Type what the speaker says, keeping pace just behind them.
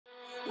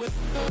Welcome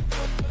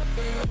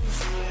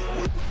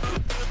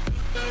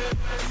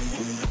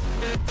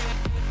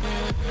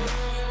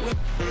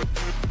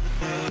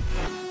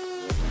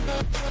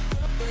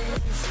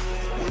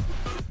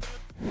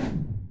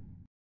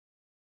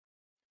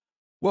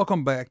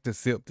back to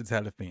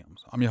Sip2Tally's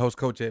Films. I'm your host,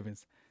 Coach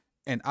Evans.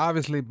 And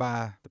obviously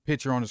by the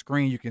picture on the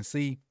screen, you can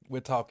see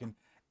we're talking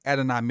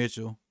Adonai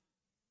Mitchell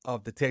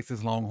of the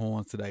Texas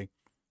Longhorns today.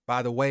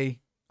 By the way,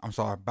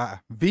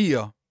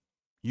 via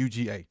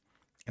UGA.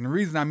 And the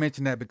reason I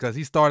mention that because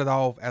he started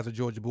off as a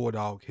Georgia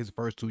Bulldog his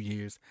first 2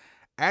 years,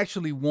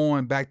 actually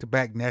won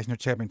back-to-back national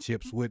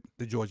championships with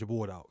the Georgia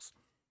Bulldogs.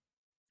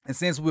 And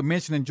since we're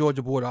mentioning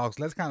Georgia Bulldogs,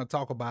 let's kind of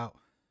talk about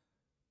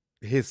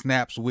his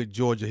snaps with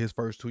Georgia his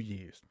first 2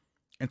 years.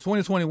 In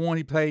 2021,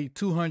 he played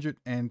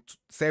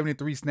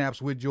 273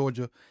 snaps with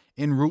Georgia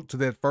en route to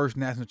that first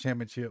national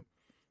championship.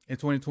 In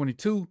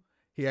 2022,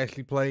 he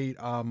actually played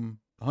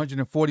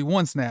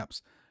 141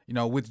 snaps,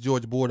 with the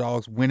Georgia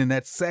Bulldogs, winning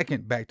that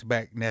second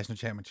back-to-back national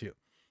championship.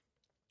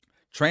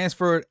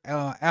 Transferred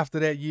after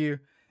that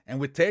year, and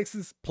with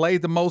Texas,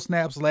 played the most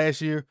snaps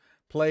last year,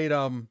 played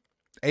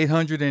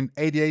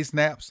 888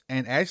 snaps,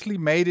 and actually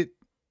made it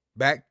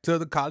back to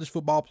the college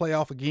football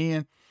playoff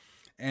again.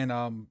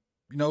 And,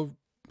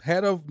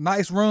 had a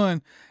nice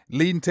run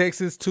leading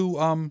Texas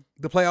to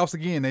the playoffs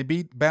again. They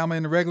beat Bama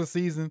in the regular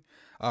season,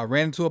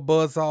 ran into a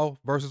buzzsaw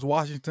versus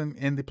Washington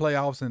in the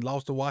playoffs and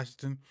lost to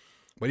Washington.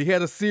 But he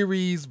had a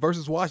series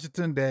versus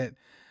Washington that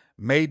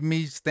made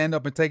me stand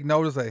up and take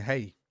notice. Like,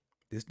 hey,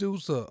 this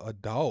dude's a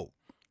dog.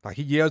 Like,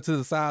 he yelled to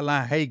the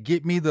sideline, hey,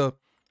 get me the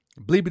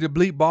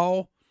bleepy-the-bleep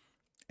ball.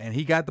 And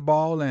he got the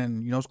ball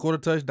and, scored a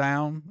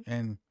touchdown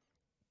and,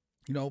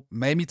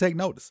 made me take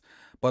notice.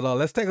 But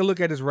let's take a look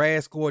at his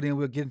RAS score, then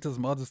we'll get into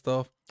some other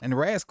stuff. And the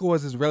RAS score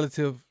is his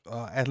relative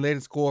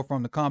athletic score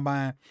from the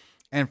combine.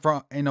 And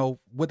from,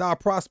 with our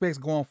prospects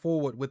going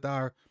forward with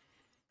our,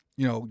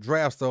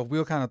 draft stuff,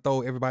 we'll kind of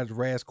throw everybody's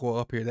RAS score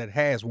up here that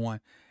has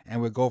one,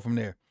 and we'll go from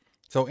there.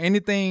 So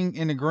anything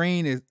in the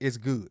green is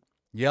good.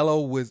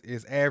 Yellow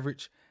is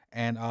average,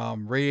 and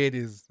red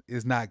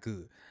is not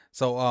good.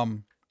 So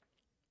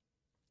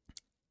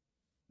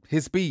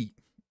his speed,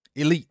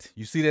 elite.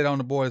 You see that on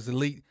the board, it's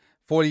elite.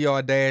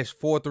 40-yard dash,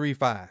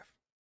 4.35.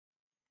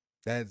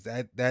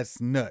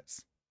 That's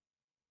nuts.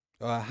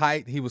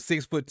 Height, he was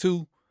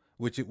 6'2",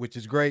 which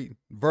is great.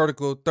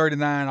 Vertical,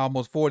 39,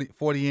 almost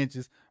 40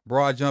 inches.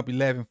 Broad jump,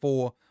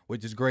 11.4,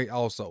 which is great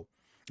also.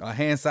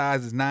 Hand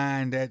size is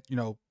 9. That,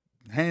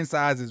 hand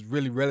size is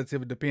really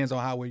relative. It depends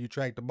on how well you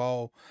track the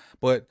ball.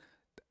 But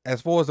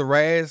as far as the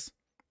RAS,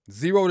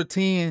 0 to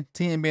 10,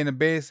 10 being the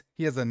best,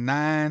 he has a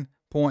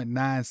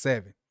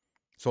 9.97.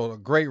 So a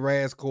great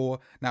RAS score.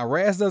 Now,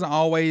 RAS doesn't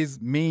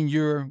always mean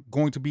you're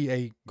going to be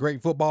a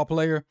great football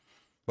player,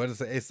 but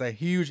it's a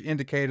huge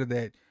indicator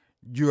that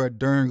you're a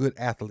darn good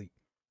athlete.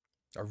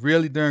 A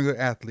really darn good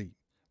athlete.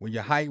 When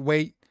your height,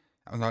 weight,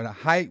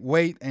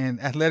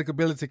 and athletic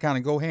ability kind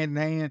of go hand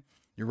in hand,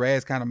 your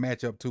RAS kind of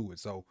match up to it.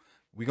 So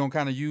we're going to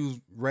kind of use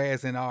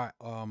RAS in our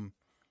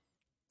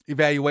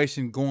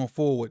evaluation going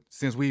forward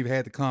since we've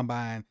had the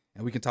combine,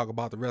 and we can talk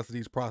about the rest of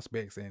these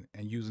prospects and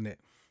using it.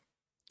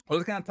 Well,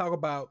 let's kind of talk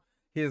about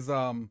his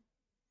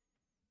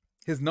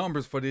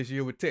numbers for this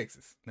year with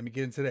Texas. Let me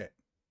get into that.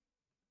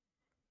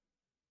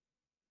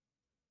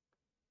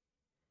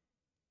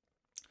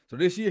 So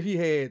this year he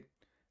had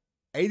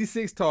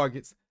 86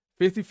 targets,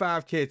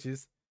 55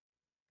 catches,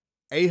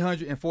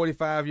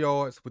 845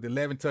 yards with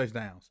 11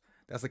 touchdowns.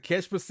 That's a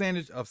catch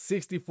percentage of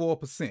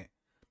 64%.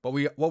 But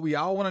what we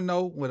all want to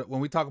know when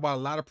we talk about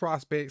a lot of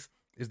prospects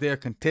is their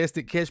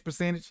contested catch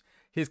percentage.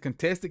 His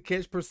contested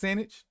catch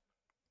percentage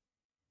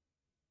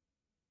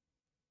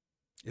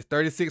is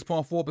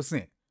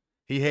 36.4%.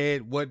 He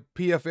had what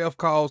PFF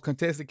calls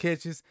contested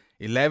catches,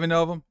 11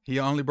 of them. He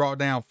only brought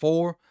down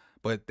 4,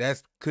 but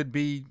that could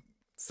be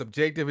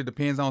subjective. It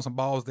depends on some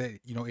balls that,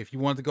 if you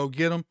wanted to go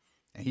get them,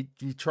 and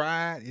he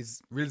tried,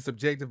 it's really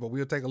subjective, but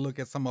we'll take a look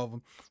at some of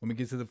them when we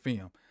get to the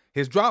film.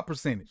 His drop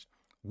percentage,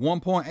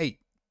 1.8.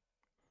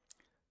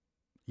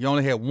 He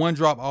only had 1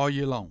 drop all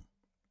year long.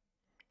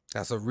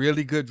 That's a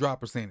really good drop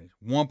percentage,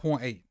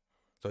 1.8.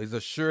 So he's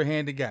a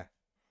sure-handed guy.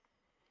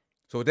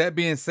 So with that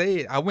being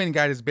said, I went and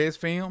got his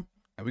best film,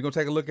 and we're going to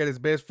take a look at his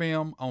best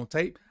film on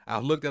tape.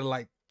 I've looked at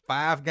like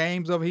 5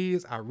 games of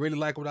his. I really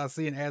like what I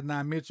see in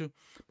Adonai Mitchell,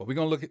 but we're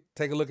going to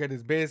take a look at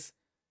his best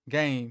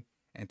game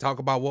and talk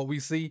about what we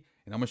see,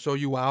 and I'm going to show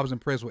you why I was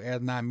impressed with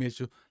Adonai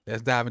Mitchell.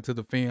 Let's dive into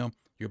the film.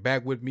 You're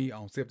back with me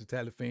on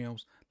Sip2Tally's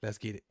Films. Let's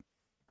get it.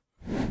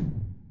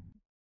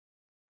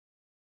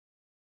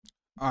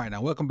 All right,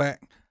 now welcome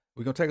back.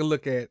 We're going to take a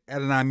look at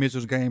Adonai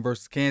Mitchell's game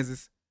versus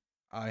Kansas.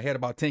 He had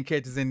about 10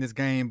 catches in this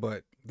game,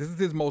 but this is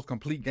his most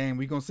complete game.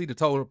 We're going to see the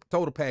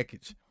total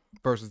package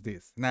versus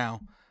this.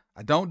 Now,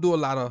 I don't do a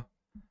lot of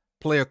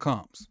player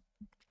comps,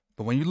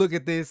 but when you look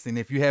at this, and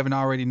if you haven't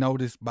already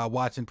noticed by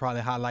watching probably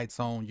highlights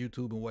on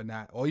YouTube and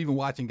whatnot, or even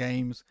watching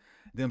games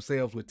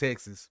themselves with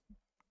Texas,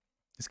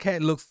 this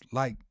cat looks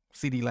like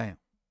CeeDee Lamb.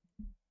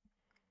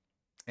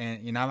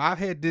 And I've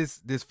had this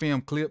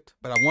film clipped,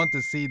 but I wanted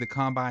to see the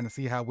combine to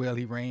see how well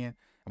he ran.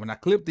 And when I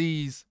clipped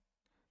these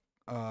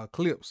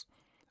clips,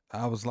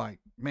 I was like,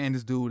 man,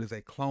 this dude is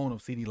a clone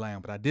of CeeDee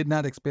Lamb, but I did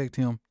not expect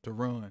him to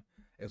run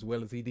as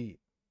well as he did.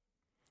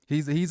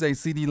 He's a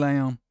CeeDee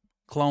Lamb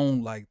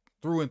clone, like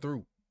through and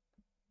through.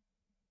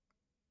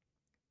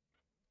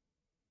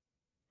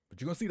 But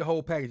you're gonna see the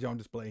whole package on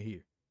display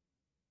here.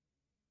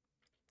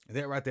 And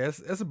that right there,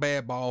 that's a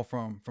bad ball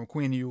from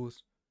Quinn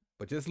Ewers.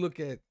 But just look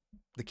at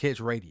the catch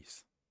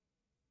radius,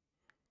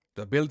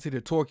 the ability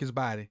to torque his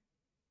body,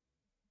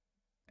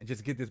 and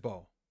just get this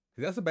ball.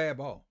 That's a bad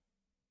ball.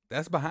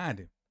 That's behind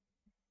him.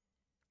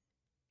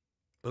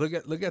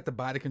 But look at the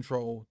body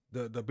control,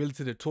 the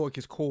ability to torque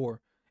his core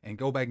and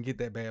go back and get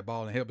that bad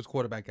ball and help his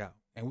quarterback out.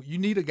 And you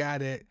need a guy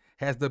that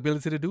has the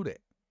ability to do that.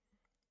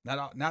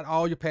 Not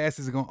all your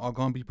passes are going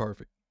to be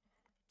perfect.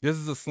 This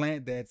is a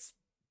slant that's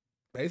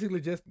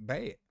basically just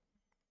bad.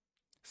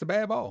 It's a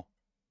bad ball.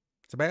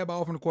 It's a bad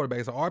ball from the quarterback.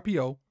 It's an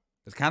RPO.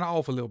 It's kind of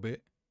off a little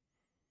bit.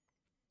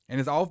 And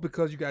it's off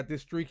because you got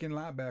this streaking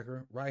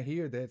linebacker right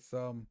here that's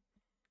kind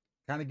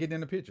of getting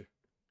in the picture.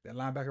 That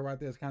linebacker right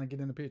there is kind of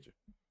getting in the picture.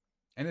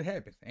 And it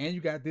happens. And you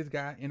got this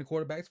guy in the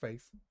quarterback's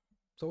face.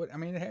 So, it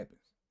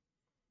happens.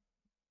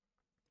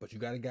 But you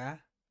got a guy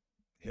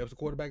that helps the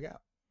quarterback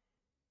out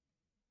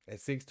at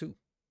 6'2"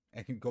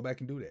 and can go back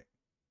and do that.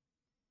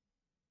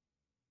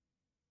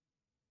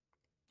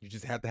 You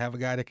just have to have a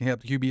guy that can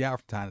help the QB out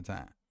from time to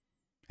time.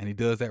 And he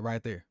does that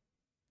right there.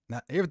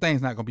 Now,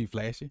 everything's not going to be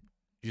flashy.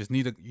 You just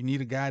need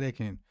a guy that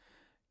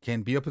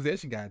can be a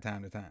possession guy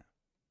time to time.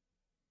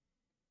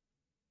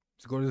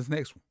 Let's go to this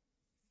next one.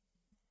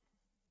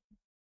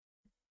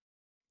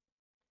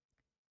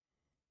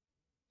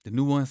 The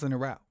nuance in the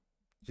route.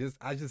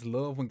 I just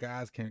love when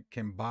guys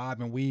can bob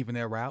and weave in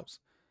their routes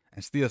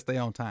and still stay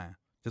on time.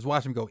 Just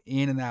watch them go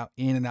in and out,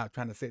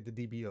 trying to set the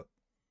DB up.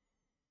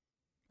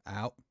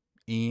 Out,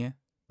 in,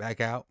 back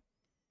out,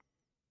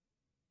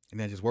 and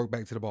then just work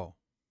back to the ball.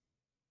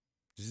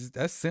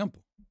 That's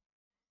simple.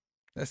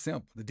 That's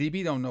simple. The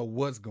DB don't know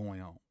what's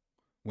going on.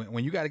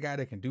 When you got a guy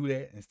that can do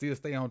that and still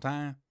stay on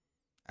time,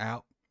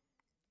 out,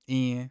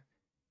 in,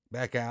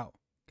 back out,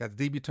 got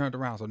the DB turned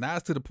around. So now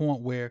it's to the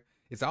point where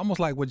it's almost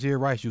like what Jerry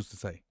Rice used to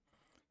say.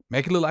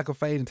 Make it look like a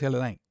fade until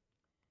it ain't.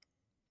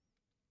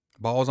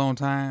 Ball's on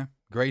time,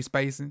 great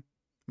spacing.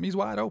 He's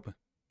wide open.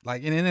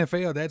 Like in the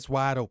NFL, that's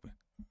wide open.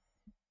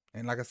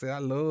 And like I said, I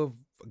love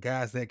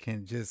guys that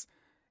can just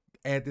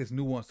add this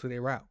nuance to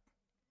their route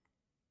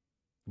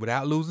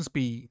without losing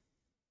speed,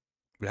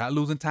 without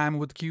losing timing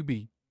with the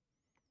QB.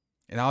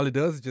 And all it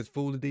does is just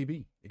fool the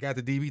DB. It got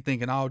the DB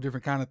thinking all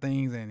different kind of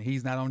things, and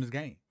he's not on his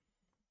game.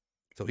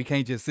 So he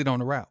can't just sit on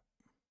the route.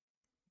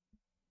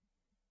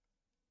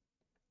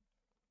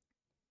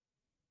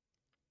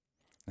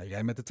 Now you got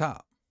him at the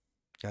top.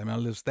 Got him in a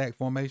little stack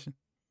formation.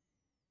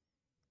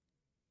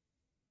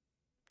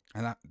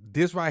 And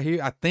this right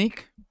here, I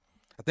think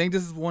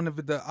this is one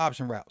of the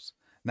option routes.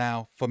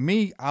 Now, for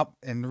me,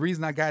 and the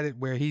reason I got it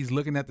where he's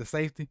looking at the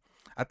safety,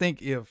 I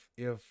think if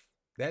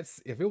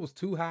it was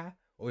too high,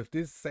 or if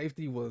this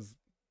safety was,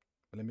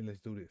 let's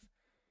do this.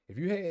 If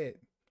you had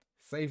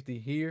safety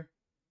here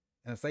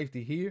and a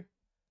safety here,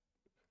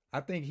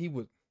 I think he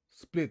would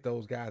split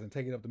those guys and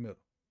take it up the middle.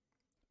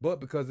 But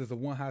because it's a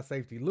one high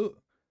safety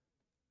look,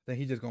 then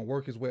he's just gonna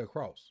work his way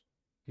across.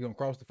 He's gonna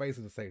cross the face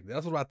of the safety.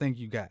 That's what I think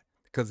you got.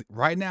 Because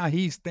right now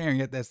he's staring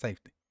at that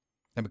safety.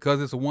 And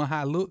because it's a one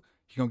high look,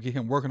 you're gonna get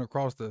him working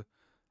across the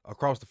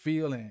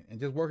field and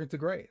just working to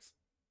grass.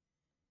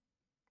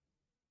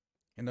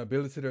 And the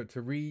ability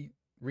to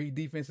read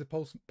defensive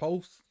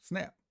post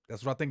snap.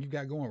 That's what I think you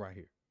got going right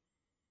here.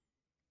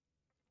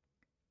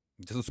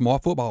 Just a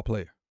smart football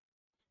player.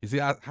 You see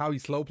how he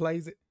slow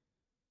plays it?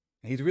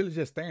 And he's really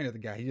just staring at the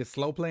guy. He's just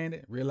slow playing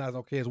it. Realize,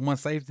 okay, it's one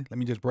safety. Let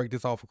me just break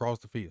this off across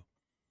the field.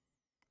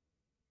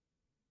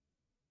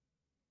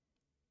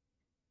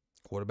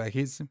 Quarterback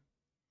hits him,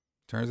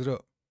 turns it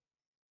up.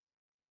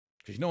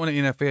 Because in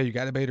the NFL, you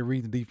got to be able to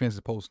read the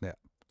defensive post snap.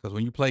 Because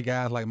when you play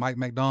guys like Mike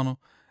McDonald,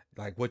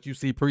 like what you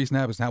see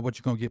pre-snap is not what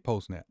you're going to get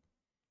post-snap.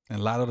 And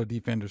a lot of the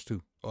defenders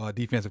too, or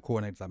defensive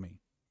coordinators, I mean.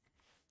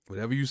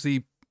 Whatever you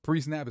see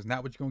pre-snap is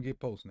not what you're going to get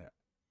post-snap.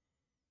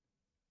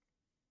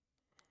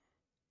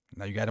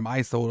 Now you got him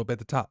ISO'd up at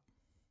the top.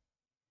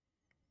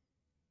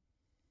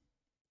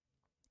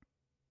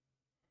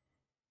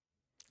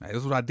 Now, this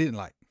is what I didn't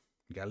like.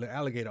 You got little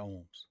alligator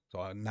arms.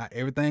 So not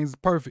everything's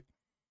perfect.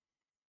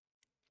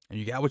 And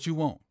you got what you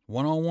want.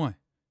 One-on-one.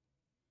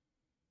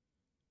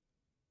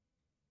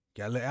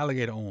 Got a little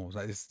alligator arms.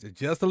 Like it's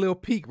just a little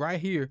peek right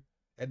here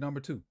at number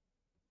 2.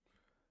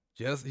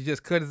 He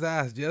just cut his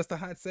eyes just a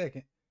hot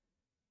second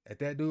at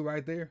that dude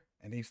right there.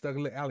 And then he stuck a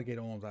little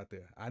alligator arms out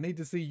there. I need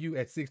to see you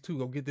at 6'2"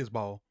 go get this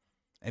ball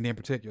and then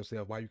protect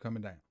yourself while you're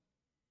coming down.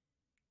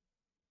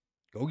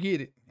 Go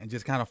get it and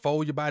just kind of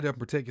fold your body up and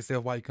protect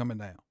yourself while you're coming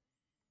down.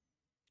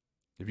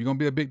 If you're going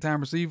to be a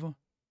big-time receiver,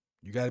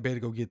 you got to be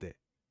able to go get that.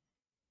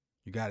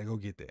 You got to go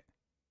get that.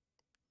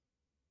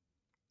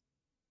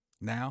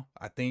 Now,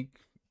 I think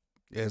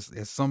there's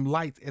some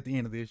light at the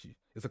end of this.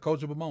 It's a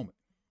coachable moment.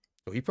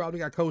 So he probably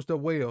got coached up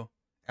well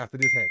after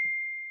this happened.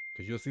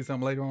 Because you'll see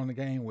something later on in the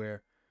game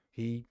where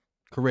he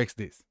corrects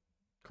this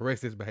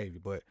behavior.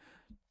 But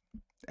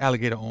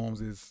alligator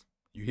arms is,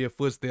 you hear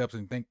footsteps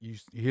and think you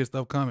hear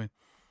stuff coming.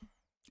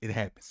 It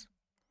happens.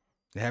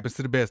 It happens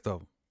to the best of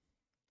them.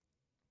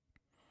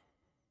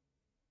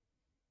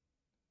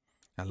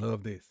 I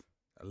love this.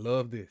 I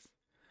love this.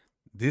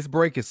 This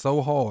break is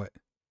so hard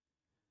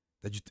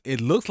that it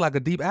looks like a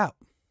deep out.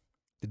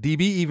 The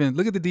DB even,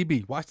 look at the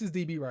DB. Watch this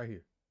DB right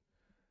here.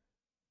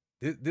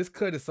 This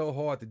cut is so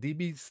hard, the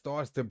DB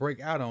starts to break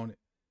out on it.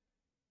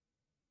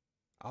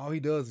 All he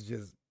does is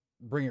just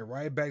bring it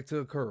right back to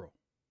a curl.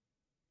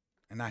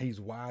 And now he's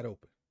wide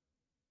open.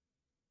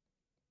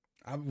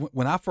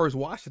 When I first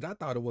watched it, I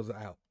thought it was an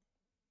out.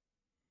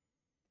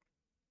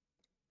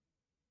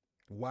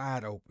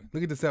 Wide open.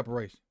 Look at the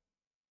separation.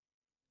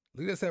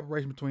 Look at the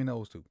separation between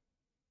those two.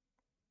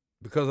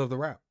 Because of the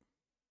route.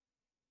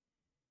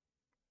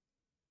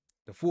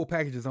 The full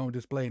package is on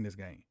display in this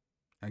game.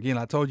 Again,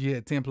 I told you he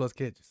had 10 plus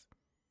catches.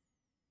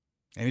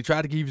 And he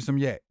tried to give you some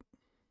yak.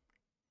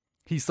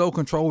 He's so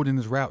controlled in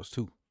his routes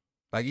too.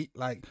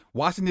 Like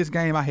watching this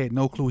game, I had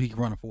no clue he could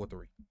run a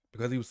 4.3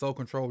 because he was so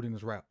controlled in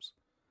his routes.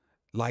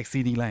 Like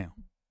CeeDee Lamb.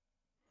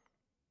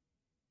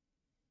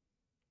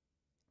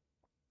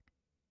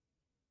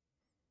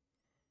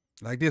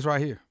 Like this right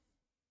here.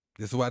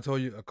 This is why I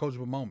told you, a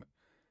coachable moment.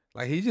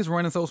 Like, he's just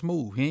running so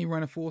smooth. He ain't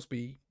running full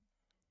speed.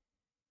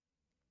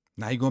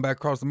 Now he going back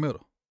across the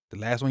middle. The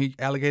last one he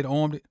alligator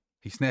armed it,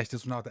 he snatched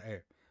this one out the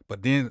air.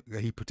 But then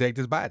he protected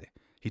his body.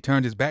 He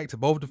turned his back to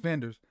both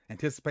defenders,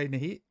 anticipating the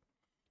hit,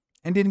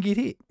 and didn't get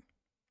hit.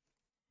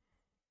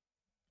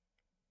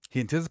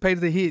 He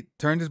anticipated the hit,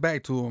 turned his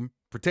back to him,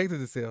 protected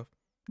himself,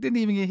 didn't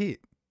even get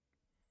hit,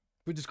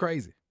 which is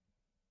crazy.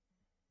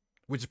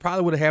 Which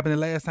probably would have happened the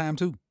last time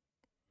too.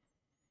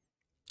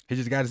 He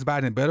just got his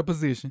body in a better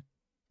position,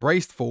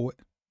 braced for it,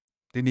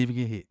 didn't even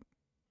get hit.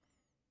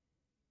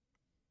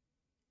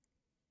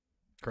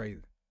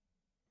 Crazy.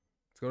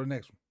 Let's go to the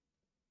next one.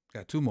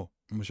 Got two more.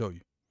 I'm going to show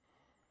you.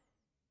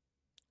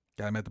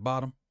 Got him at the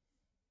bottom.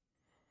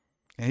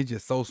 And he's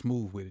just so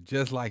smooth with it,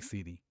 just like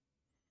CeeDee.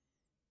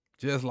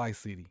 Just like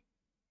CeeDee.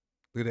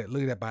 Look at that.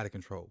 Look at that body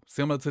control.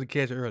 Similar to the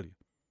catch earlier.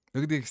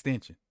 Look at the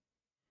extension.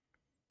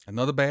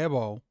 Another bad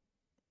ball.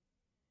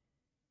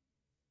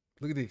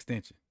 Look at the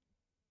extension.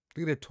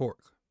 Look at that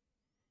torque.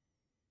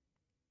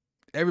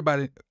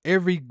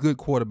 Every good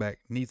quarterback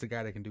needs a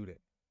guy that can do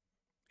that.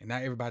 And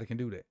not everybody can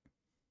do that.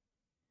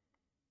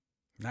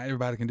 Not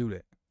everybody can do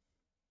that.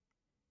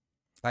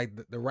 Like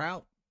the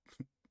route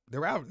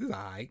is all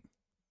right.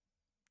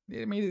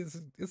 I mean,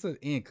 it's an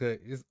end cut.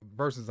 It's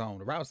versus zone.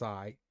 The route's all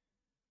right.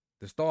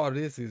 The star of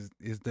this is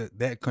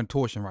that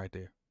contortion right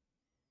there.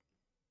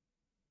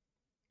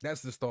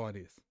 That's the star of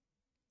this.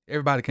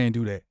 Everybody can't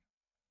do that.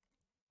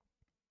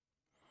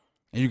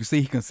 And you can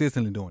see he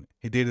consistently doing it.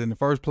 He did it in the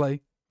first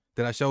play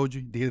that I showed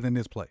you. Did it in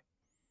this play.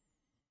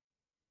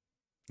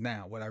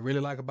 Now, what I really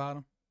like about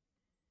him,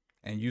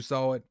 and you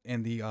saw it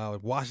in the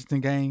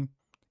Washington game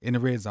in the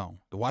red zone.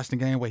 The Washington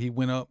game where he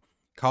went up,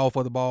 called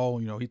for the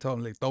ball. You know, he told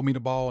him, like, throw me the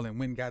ball, and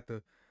went and got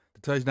the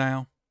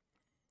touchdown.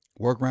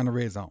 Work around the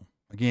red zone.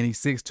 Again,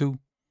 he's 6'2",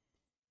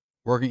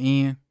 working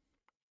in,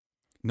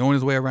 knowing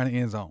his way around the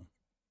end zone.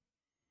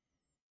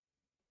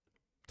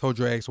 Toe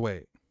drag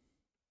swag.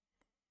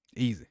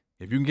 Easy.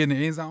 If you can get in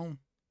the end zone,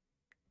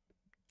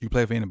 you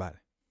play for anybody.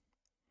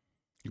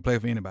 You play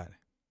for anybody.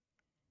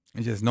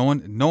 And just knowing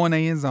the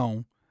end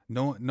zone,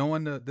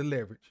 knowing the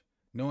leverage,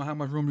 knowing how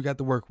much room you got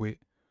to work with.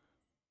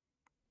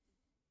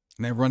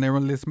 And then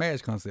run this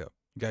smash concept.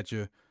 You got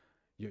your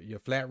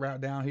flat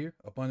route down here,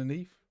 up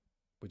underneath,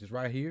 which is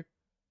right here.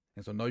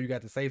 And so know you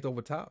got the safety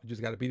over top. You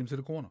just got to beat him to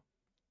the corner.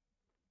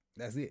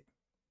 That's it.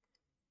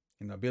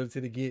 And the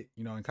ability to get,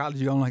 in college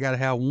you only got to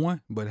have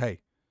one, but hey,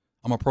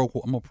 I'm a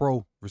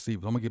pro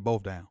receiver. I'm gonna get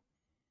both down.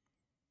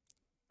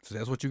 So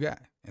that's what you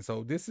got. And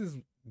so this is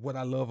what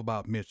I love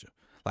about Mitchell.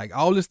 Like,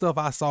 all this stuff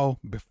I saw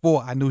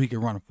before I knew he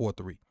could run a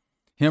 4.3.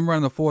 Him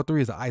running a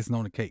 4.3 is the icing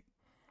on the cake.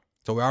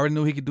 So we already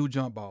knew he could do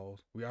jump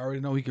balls. We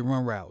already know he can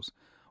run routes.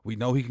 We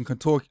know he can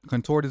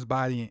contort his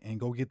body and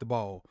go get the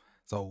ball.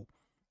 So,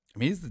 I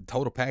mean, it's the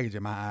total package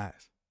in my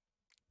eyes.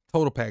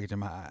 Total package in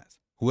my eyes.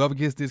 Whoever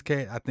gets this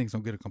cat, I think is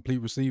going to get a complete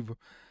receiver.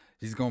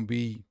 He's going to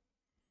be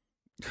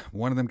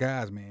one of them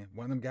guys, man.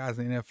 One of them guys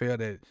in the NFL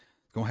that's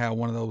going to have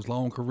one of those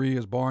long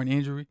careers, barring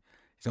injury.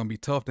 He's going to be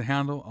tough to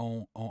handle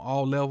on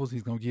all levels.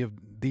 He's going to give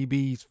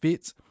DBs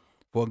fits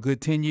for a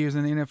good 10 years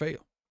in the NFL.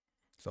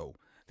 So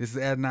this is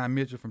Adonai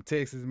Mitchell from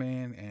Texas,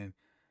 man.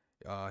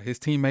 And his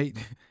teammate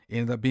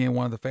ended up being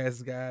one of the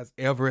fastest guys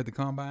ever at the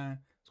Combine.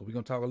 So we're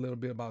going to talk a little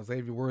bit about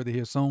Xavier Worthy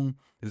here soon.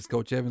 This is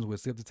Coach Evans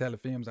with Sip2Tally's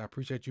Films. I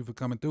appreciate you for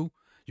coming through.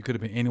 You could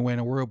have been anywhere in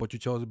the world, but you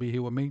chose to be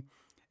here with me.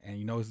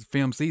 And, it's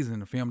film season.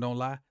 The film don't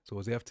lie. So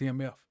it's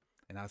FTMF.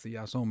 And I'll see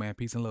y'all soon, man.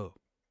 Peace and love.